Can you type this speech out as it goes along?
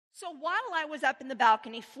So while I was up in the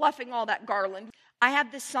balcony fluffing all that garland, I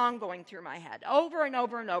had this song going through my head over and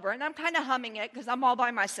over and over, and I'm kind of humming it because I'm all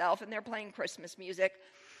by myself and they're playing Christmas music.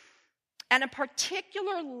 And a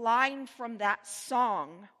particular line from that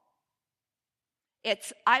song,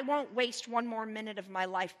 it's "I Won't Waste One More Minute of My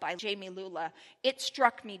Life" by Jamie Lula. It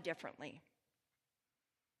struck me differently.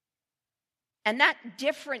 And that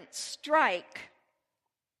different strike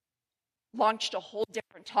launched a whole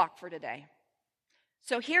different talk for today.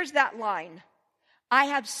 So here's that line. I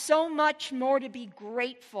have so much more to be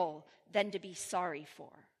grateful than to be sorry for.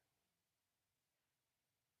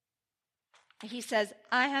 He says,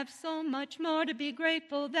 I have so much more to be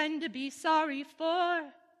grateful than to be sorry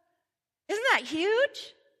for. Isn't that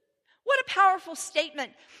huge? What a powerful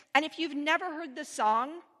statement. And if you've never heard the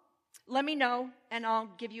song, let me know and I'll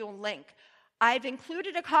give you a link. I've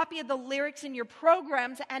included a copy of the lyrics in your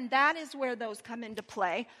programs, and that is where those come into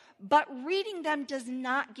play. But reading them does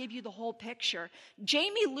not give you the whole picture.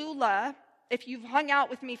 Jamie Lula, if you've hung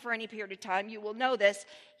out with me for any period of time, you will know this.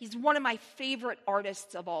 He's one of my favorite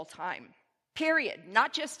artists of all time, period.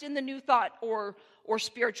 Not just in the New Thought or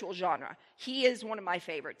spiritual genre. He is one of my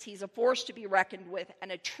favorites. He's a force to be reckoned with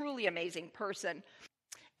and a truly amazing person.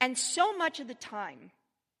 And so much of the time,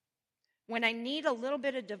 when I need a little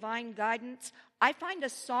bit of divine guidance, I find a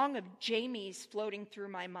song of Jamie's floating through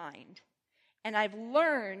my mind. And I've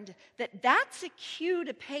learned that that's a cue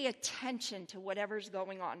to pay attention to whatever's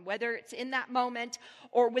going on, whether it's in that moment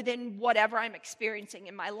or within whatever I'm experiencing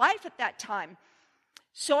in my life at that time.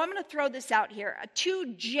 So I'm going to throw this out here.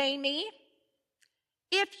 To Jamie,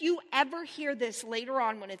 if you ever hear this later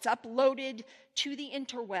on when it's uploaded to the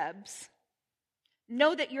interwebs,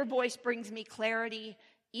 know that your voice brings me clarity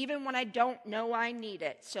even when I don't know I need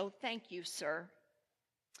it. So thank you, sir.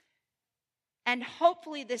 And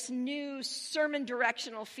hopefully this new sermon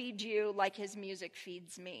direction will feed you like his music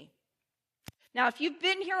feeds me. Now, if you've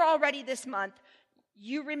been here already this month,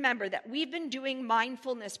 you remember that we've been doing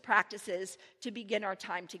mindfulness practices to begin our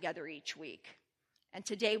time together each week. And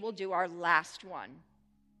today we'll do our last one.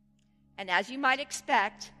 And as you might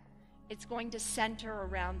expect, it's going to center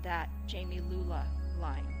around that Jamie Lula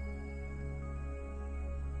line.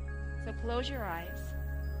 So close your eyes.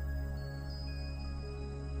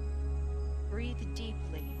 Breathe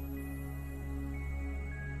deeply.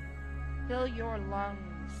 Fill your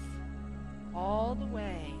lungs all the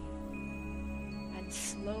way and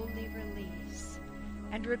slowly release.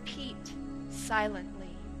 And repeat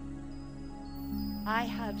silently. I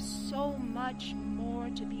have so much more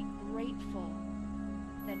to be grateful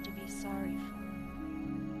than to be sorry for.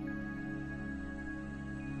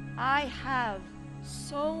 I have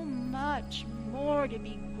so much more to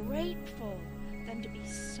be grateful than to be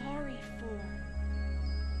sorry for.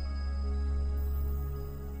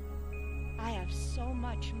 I have so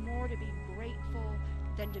much more to be grateful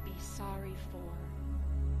than to be sorry for.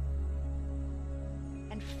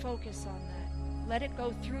 And focus on that. Let it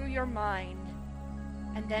go through your mind,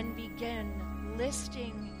 and then begin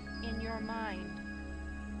listing in your mind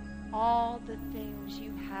all the things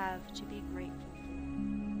you have to be grateful for.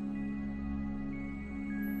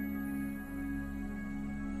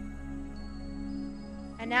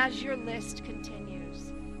 And as your list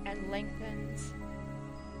continues and lengthens,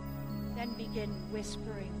 then begin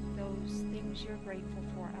whispering those things you're grateful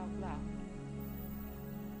for out loud.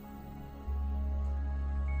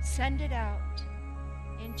 Send it out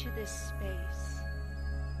into this space.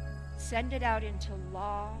 Send it out into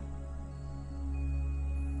law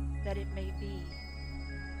that it may be.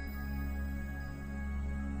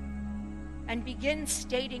 And begin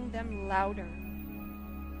stating them louder.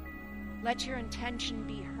 Let your intention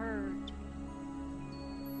be heard.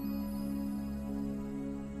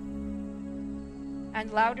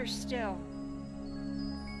 And louder still.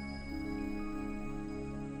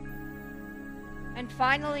 And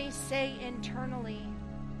finally, say internally,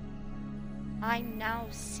 I now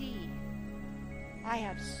see I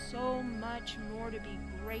have so much more to be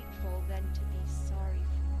grateful than to be sorry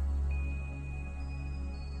for.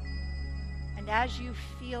 And as you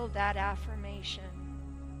feel that affirmation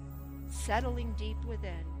settling deep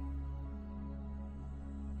within,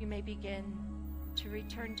 you may begin to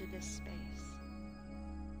return to this space.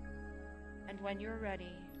 And when you're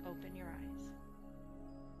ready, open your eyes.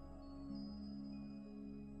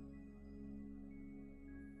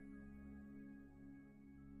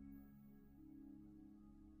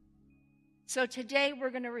 So today we're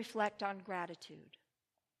going to reflect on gratitude.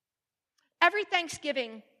 Every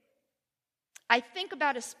Thanksgiving, I think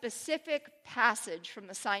about a specific passage from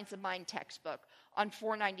the Science of Mind textbook on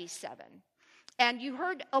 497. And you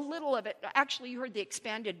heard a little of it. Actually, you heard the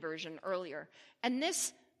expanded version earlier. And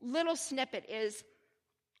this little snippet is,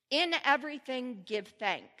 in everything give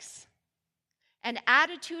thanks. An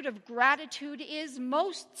attitude of gratitude is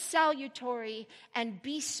most salutary and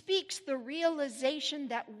bespeaks the realization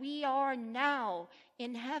that we are now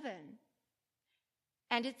in heaven.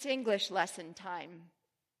 And it's English lesson time.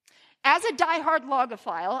 As a diehard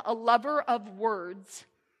logophile, a lover of words,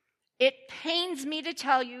 it pains me to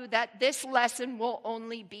tell you that this lesson will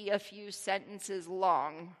only be a few sentences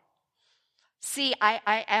long. See,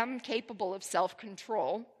 I am capable of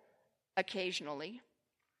self-control occasionally.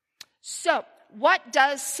 So, what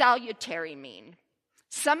does salutary mean?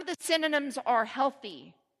 Some of the synonyms are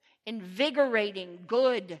healthy, invigorating,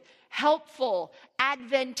 good, helpful,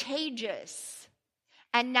 advantageous,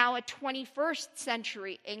 and now a 21st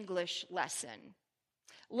century English lesson.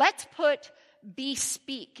 Let's put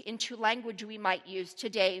bespeak into language we might use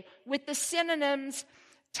today with the synonyms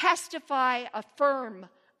testify, affirm,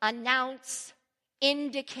 announce,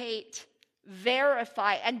 indicate,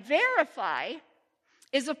 verify. And verify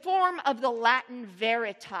is a form of the Latin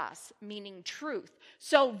veritas, meaning truth.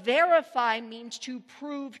 So verify means to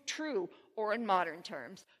prove true, or in modern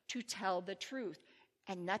terms, to tell the truth,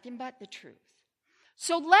 and nothing but the truth.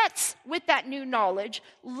 So with that new knowledge,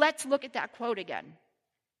 let's look at that quote again.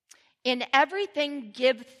 In everything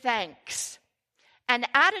give thanks. An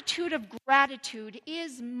attitude of gratitude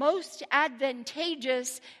is most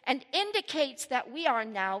advantageous and indicates that we are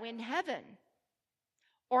now in heaven.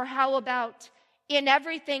 Or how about, in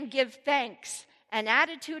everything give thanks. An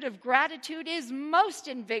attitude of gratitude is most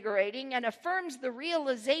invigorating and affirms the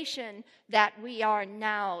realization that we are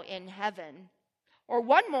now in heaven. Or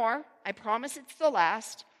one more, I promise it's the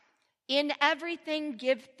last. In everything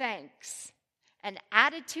give thanks. An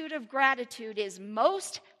attitude of gratitude is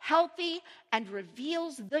most healthy and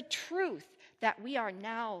reveals the truth that we are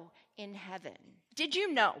now in heaven. Did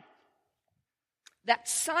you know that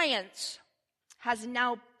science has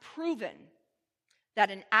now proven that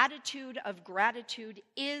an attitude of gratitude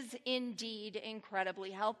is indeed incredibly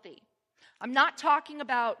healthy? I'm not talking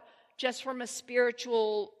about just from a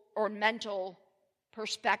spiritual or mental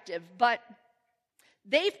perspective, but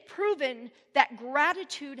they've proven that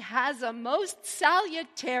gratitude has a most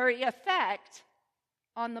salutary effect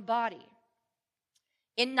on the body.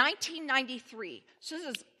 In 1993, so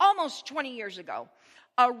this is almost 20 years ago,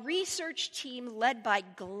 a research team led by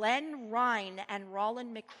Glenn Ryan and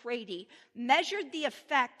Roland McCready measured the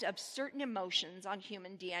effect of certain emotions on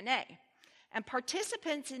human DNA. And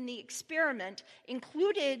participants in the experiment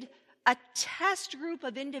included a test group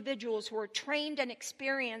of individuals who were trained and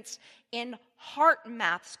experienced in heart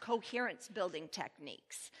math's coherence building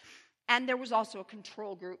techniques. And there was also a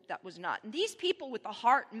control group that was not. And these people with the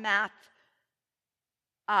heart math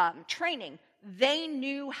training, they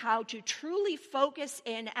knew how to truly focus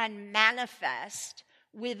in and manifest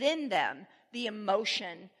within them the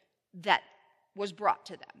emotion that was brought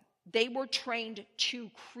to them. They were trained to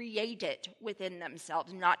create it within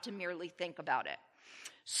themselves, not to merely think about it.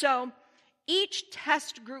 So each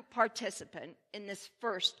test group participant in this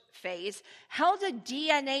first phase held a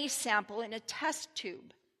DNA sample in a test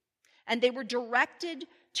tube, and they were directed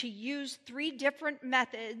to use 3 different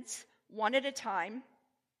methods, one at a time,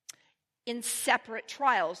 in separate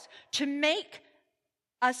trials to make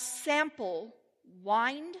a sample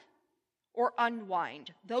wind or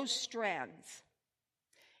unwind those strands.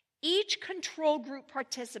 Each control group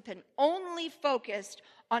participant only focused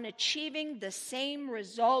on achieving the same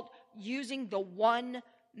result using the one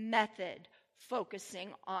method,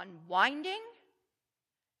 focusing on winding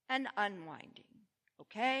and unwinding.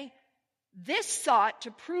 Okay? This sought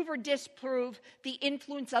to prove or disprove the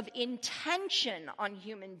influence of intention on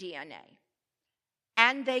human DNA.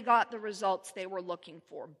 And they got the results they were looking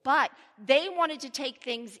for. But they wanted to take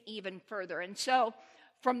things even further. And so,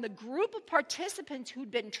 from the group of participants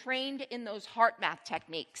who'd been trained in those heart math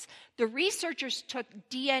techniques, the researchers took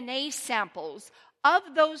DNA samples of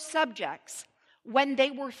those subjects when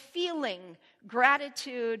they were feeling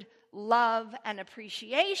gratitude, love, and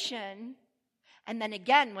appreciation, and then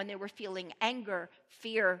again when they were feeling anger,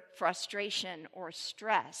 fear, frustration, or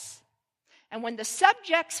stress. And when the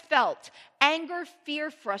subjects felt anger,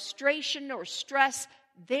 fear, frustration, or stress,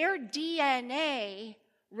 their DNA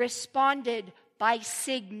responded by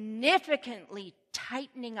significantly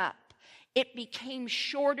tightening up. It became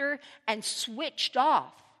shorter and switched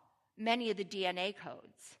off many of the DNA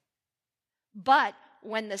codes. But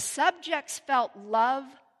when the subjects felt love,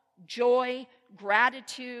 joy,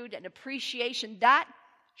 gratitude, and appreciation, that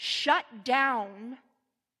shut down.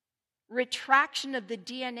 Retraction of the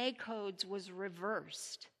DNA codes was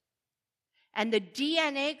reversed. And the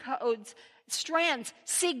DNA codes strands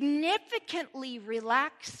significantly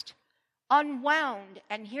relaxed, unwound,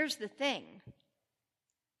 and here's the thing,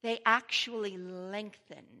 they actually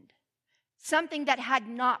lengthened, something that had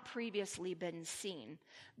not previously been seen.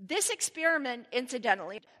 This experiment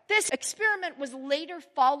was later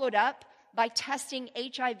followed up by testing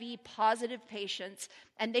HIV-positive patients,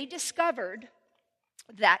 and they discovered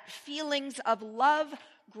that feelings of love,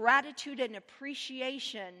 gratitude, and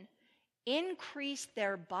appreciation increased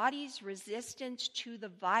their body's resistance to the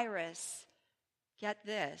virus, get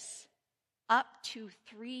this, up to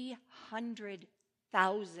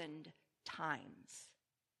 300,000 times.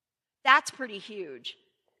 That's pretty huge.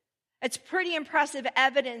 It's pretty impressive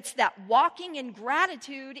evidence that walking in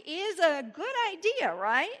gratitude is a good idea,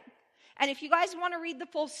 right? And if you guys want to read the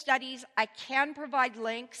full studies, I can provide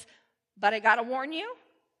links, but I got to warn you,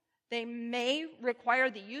 they may require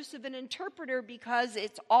the use of an interpreter because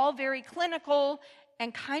it's all very clinical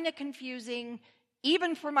and kind of confusing,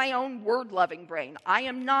 even for my own word-loving brain. I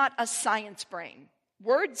am not a science brain.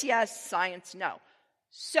 Words, yes. Science, no.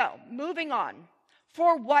 So, moving on.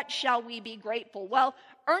 For what shall we be grateful? Well,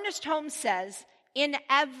 Ernest Holmes says, in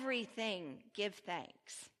everything give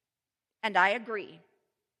thanks. And I agree.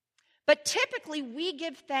 But typically we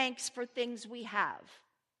give thanks for things we have.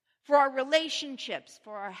 For our relationships,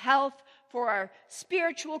 for our health, for our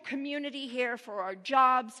spiritual community here, for our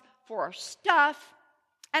jobs, for our stuff.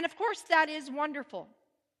 And of course, that is wonderful.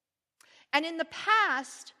 And in the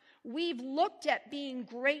past, we've looked at being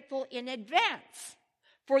grateful in advance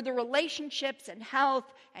for the relationships and health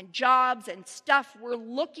and jobs and stuff we're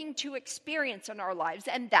looking to experience in our lives.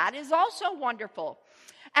 And that is also wonderful.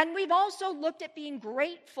 And we've also looked at being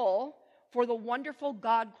grateful for the wonderful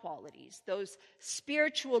God qualities, those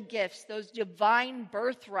spiritual gifts, those divine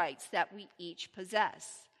birthrights that we each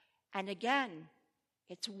possess. And again,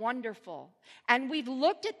 it's wonderful. And we've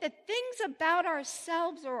looked at the things about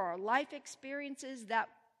ourselves or our life experiences that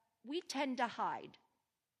we tend to hide,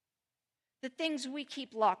 the things we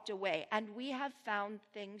keep locked away, and we have found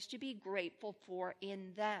things to be grateful for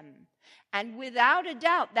in them. And without a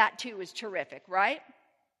doubt, that too is terrific, right?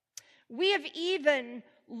 We have even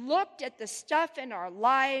looked at the stuff in our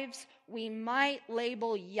lives we might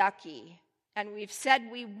label yucky, and we've said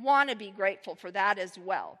we want to be grateful for that as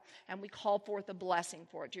well, and we call forth a blessing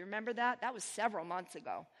for it. Do you remember that? That was several months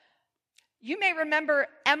ago. You may remember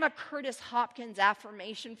Emma Curtis Hopkins'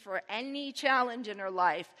 affirmation for any challenge in her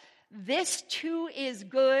life. This too is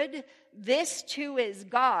good. This too is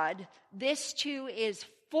God. This too is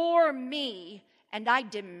for me, and I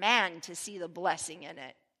demand to see the blessing in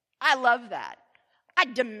it. I love that. I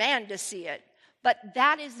demand to see it. But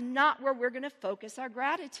that is not where we're going to focus our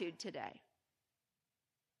gratitude today.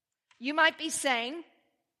 You might be saying,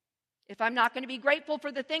 if I'm not going to be grateful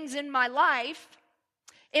for the things in my life,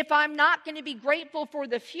 if I'm not going to be grateful for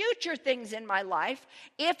the future things in my life,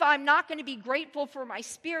 if I'm not going to be grateful for my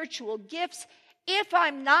spiritual gifts, if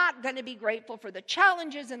I'm not going to be grateful for the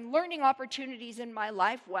challenges and learning opportunities in my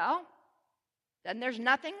life, well, then there's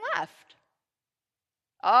nothing left.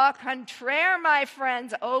 Au contraire, my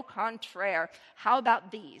friends, au contraire. How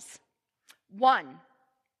about these?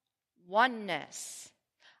 Oneness.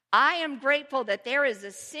 I am grateful that there is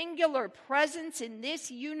a singular presence in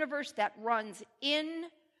this universe that runs in,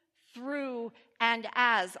 through, and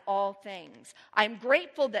as all things. I'm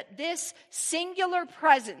grateful that this singular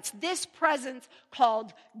presence, this presence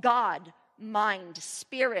called God, mind,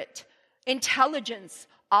 spirit, intelligence,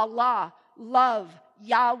 Allah, love,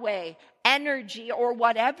 Yahweh, energy, or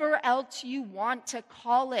whatever else you want to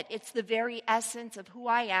call it. It's the very essence of who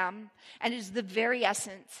I am, and it is the very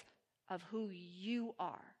essence of who you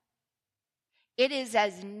are. It is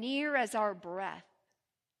as near as our breath,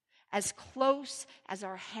 as close as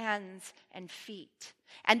our hands and feet.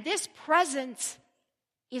 And this presence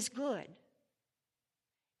is good.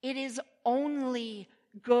 It is only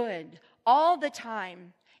good all the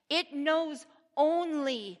time. It knows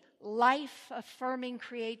only life-affirming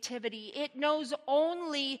creativity. It knows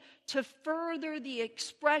only to further the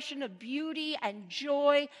expression of beauty and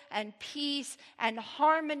joy and peace and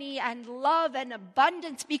harmony and love and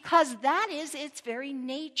abundance, because that is its very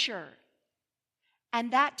nature.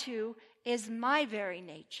 And that too is my very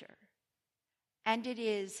nature. And it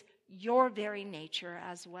is your very nature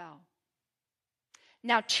as well.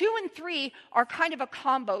 Now, 2 and 3 are kind of a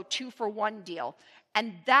combo 2-for-1 deal.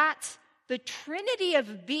 And that's the Trinity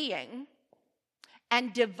of being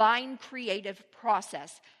and divine creative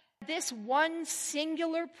process. This one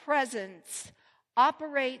singular presence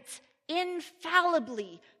operates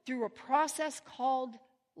infallibly through a process called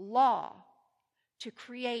law to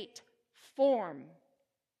create form.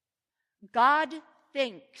 God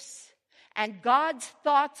thinks, And God's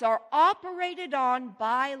thoughts are operated on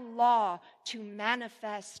by law to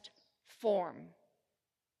manifest form.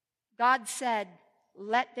 God said,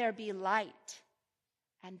 "Let there be light,"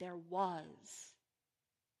 and there was.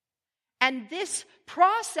 And this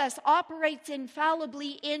process operates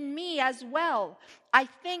infallibly in me as well. I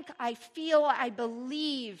think, I feel, I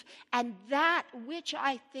believe, and that which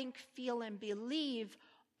I think, feel, and believe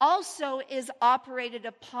also is operated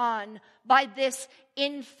upon by this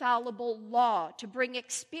infallible law to bring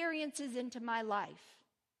experiences into my life.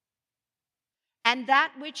 And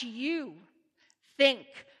that which you think,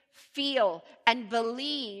 feel, and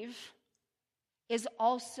believe is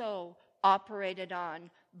also operated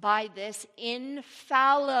on by this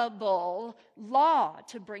infallible law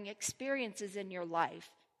to bring experiences in your life.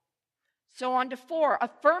 So on to 4,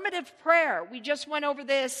 affirmative prayer. We just went over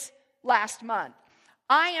this last month.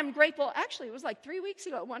 I am grateful. Actually, it was like 3 weeks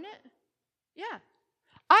ago, wasn't it? Yeah.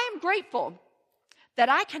 I am grateful that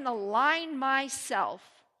I can align myself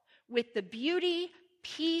with the beauty,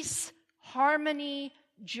 peace, harmony,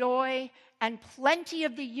 joy, and plenty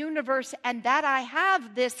of the universe, and that I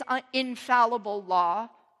have this infallible law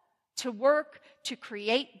to work to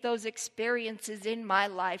create those experiences in my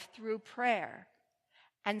life through prayer.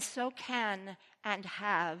 And so can and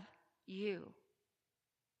have you.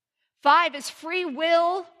 5 is free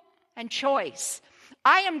will and choice.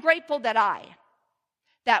 I am grateful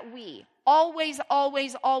that we always,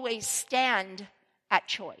 always, always stand at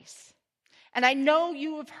choice. And I know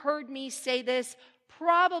you have heard me say this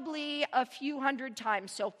probably a few hundred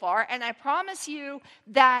times so far, and I promise you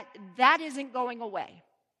that isn't going away.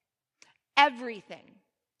 Everything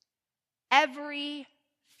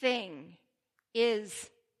is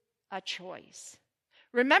a choice.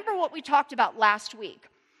 Remember what we talked about last week.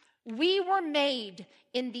 We were made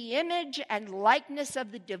in the image and likeness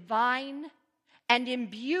of the divine and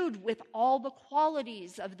imbued with all the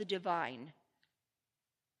qualities of the divine,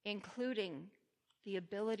 including the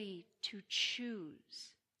ability to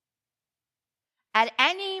choose. At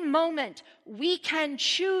any moment, we can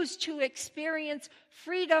choose to experience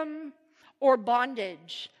freedom or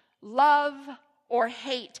bondage, love or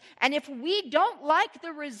hate. And if we don't like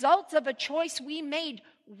the results of a choice we made,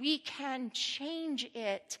 we can change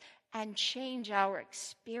it and change our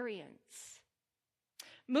experience.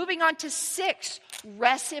 Moving on to 6,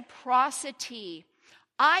 reciprocity.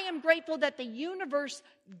 I am grateful that the universe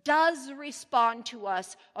does respond to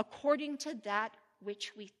us according to that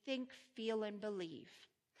which we think, feel, and believe.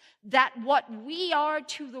 That what we are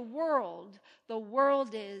to the world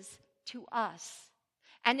is to us.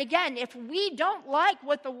 And again, if we don't like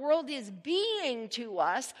what the world is being to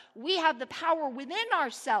us, we have the power within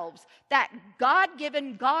ourselves, that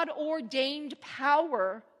God-given, God-ordained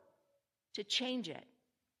power to change it.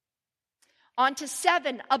 On to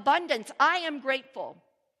 7, abundance. I am grateful,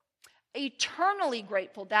 eternally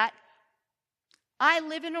grateful, that I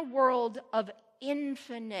live in a world of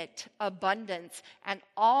infinite abundance, and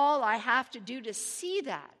all I have to do to see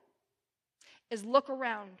that is look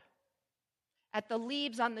around at the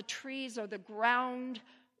leaves on the trees or the ground,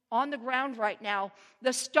 on the ground right now,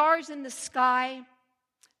 the stars in the sky,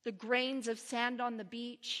 the grains of sand on the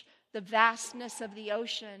beach, the vastness of the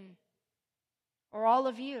ocean, or all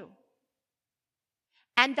of you.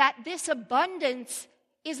 And that this abundance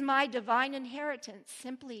is my divine inheritance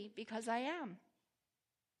simply because I am.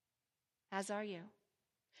 As are you.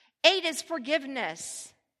 8 is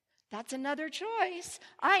forgiveness. That's another choice.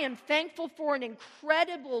 I am thankful for an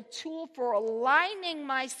incredible tool for aligning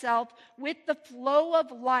myself with the flow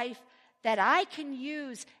of life that I can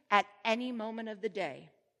use at any moment of the day.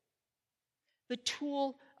 The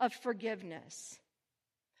tool of forgiveness.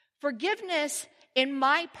 Forgiveness, in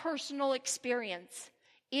my personal experience,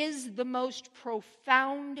 is the most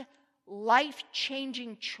profound,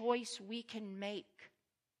 life-changing choice we can make.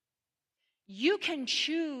 You can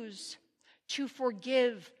choose to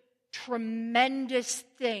forgive tremendous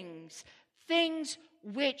things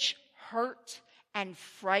which hurt and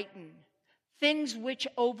frighten, things which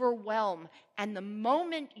overwhelm. And the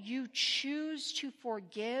moment you choose to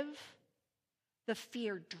forgive, the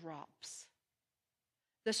fear drops,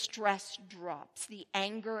 the stress drops, the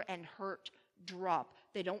anger and hurt drop.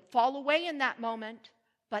 They don't fall away in that moment,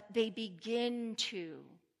 but they begin to,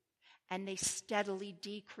 and they steadily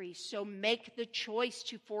decrease. So make the choice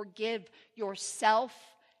to forgive yourself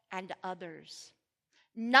and others.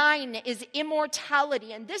 9 is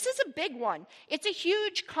immortality, and this is a big one. It's a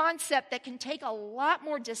huge concept that can take a lot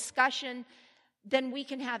more discussion than we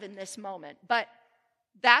can have in this moment. But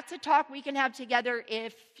that's a talk we can have together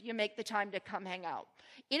if you make the time to come hang out.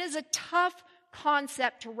 It is a tough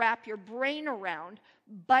concept to wrap your brain around,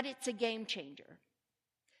 but it's a game changer.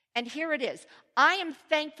 And here it is. I am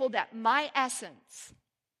thankful that my essence,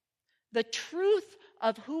 the truth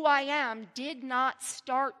of who I am, did not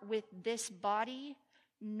start with this body,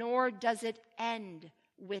 nor does it end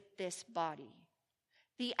with this body.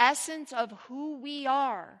 The essence of who we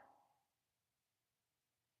are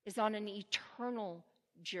is on an eternal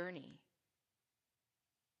journey.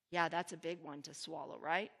 Yeah, that's a big one to swallow,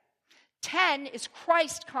 right? 10 is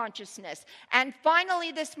Christ consciousness. And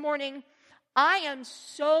finally this morning, I am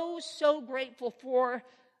so grateful for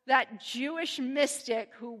that Jewish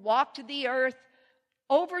mystic who walked the earth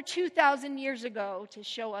over 2,000 years ago to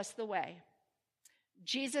show us the way.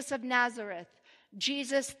 Jesus of Nazareth,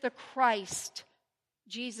 Jesus the Christ,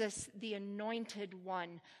 Jesus the Anointed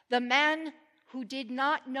One, the man who did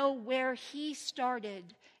not know where he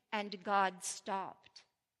started and God stopped,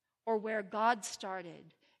 or where God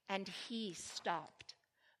started and he stopped.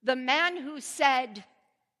 The man who said,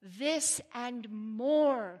 "This and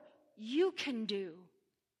more you can do."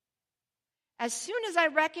 As soon as I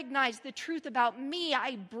recognize the truth about me,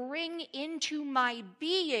 I bring into my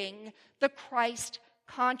being the Christ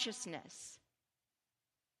consciousness.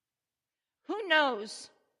 Who knows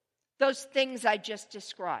those things I just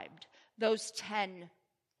described, those 10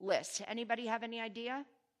 lists? Anybody have any idea?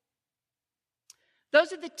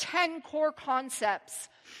 Those are the 10 core concepts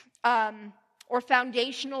or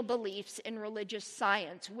foundational beliefs in religious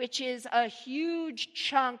science, which is a huge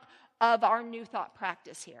chunk of our New Thought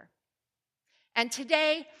practice here. And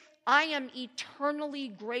today, I am eternally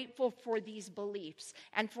grateful for these beliefs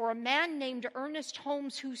and for a man named Ernest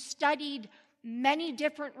Holmes who studied many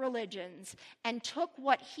different religions and took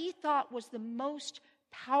what he thought was the most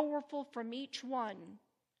powerful from each one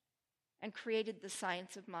and created the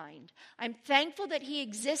science of mind. I'm thankful that he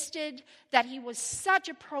existed, that he was such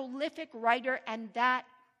a prolific writer, and that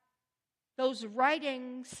those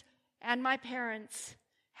writings and my parents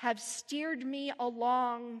have steered me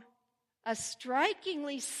along a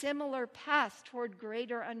strikingly similar path toward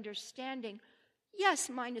greater understanding. Yes,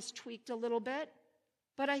 mine is tweaked a little bit,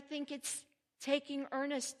 but I think it's taking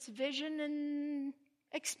Ernest's vision and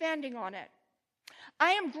expanding on it.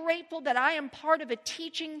 I am grateful that I am part of a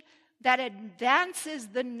teaching that advances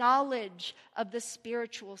the knowledge of the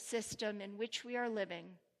spiritual system in which we are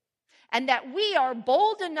living, and that we are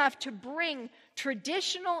bold enough to bring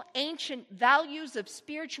traditional ancient values of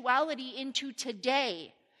spirituality into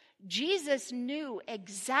today. Jesus knew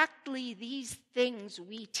exactly these things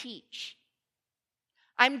we teach.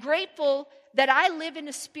 I'm grateful that I live in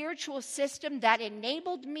a spiritual system that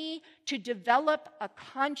enabled me to develop a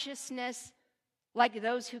consciousness like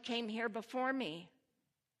those who came here before me.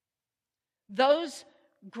 Those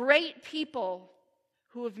great people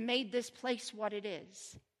who have made this place what it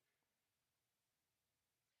is.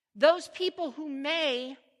 Those people who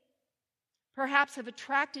may perhaps have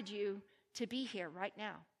attracted you to be here right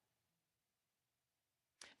now.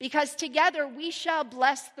 Because together we shall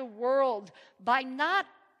bless the world by not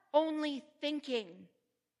only thinking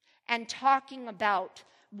and talking about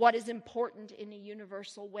what is important in a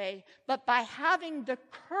universal way, but by having the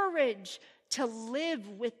courage to live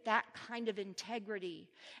with that kind of integrity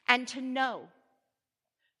and to know,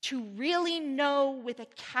 to really know with a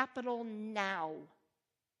capital now,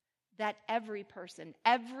 that every person,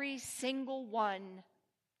 every single one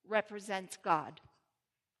represents God.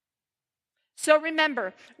 So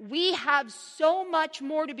remember, we have so much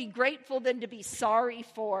more to be grateful than to be sorry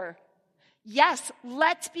for. Yes,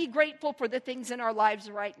 let's be grateful for the things in our lives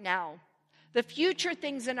right now. The future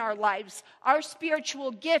things in our lives, our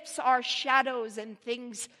spiritual gifts, our shadows, and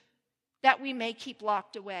things that we may keep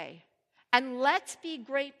locked away. And let's be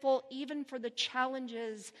grateful even for the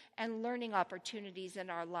challenges and learning opportunities in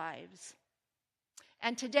our lives.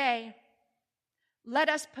 And today, let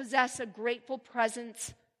us possess a grateful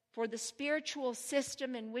presence for the spiritual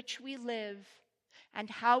system in which we live and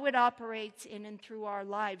how it operates in and through our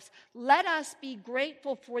lives. Let us be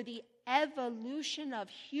grateful for the evolution of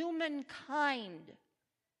humankind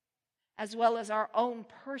as well as our own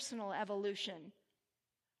personal evolution.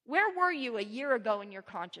 Where were you a year ago in your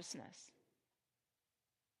consciousness?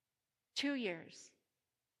 2 years?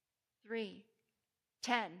 3?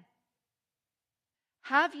 10?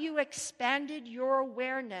 Have you expanded your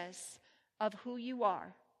awareness of who you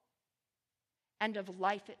are and of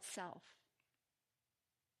life itself?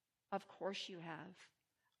 Of course you have.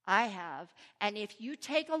 I have. And if you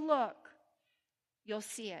take a look, you'll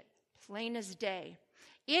see it plain as day.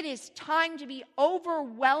 It is time to be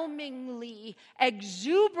overwhelmingly,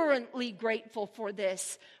 exuberantly grateful for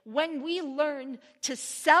this when we learn to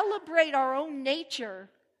celebrate our own nature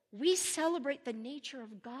We celebrate the nature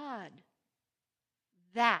of God.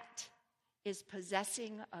 That is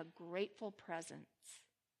possessing a grateful presence.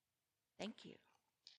 Thank you.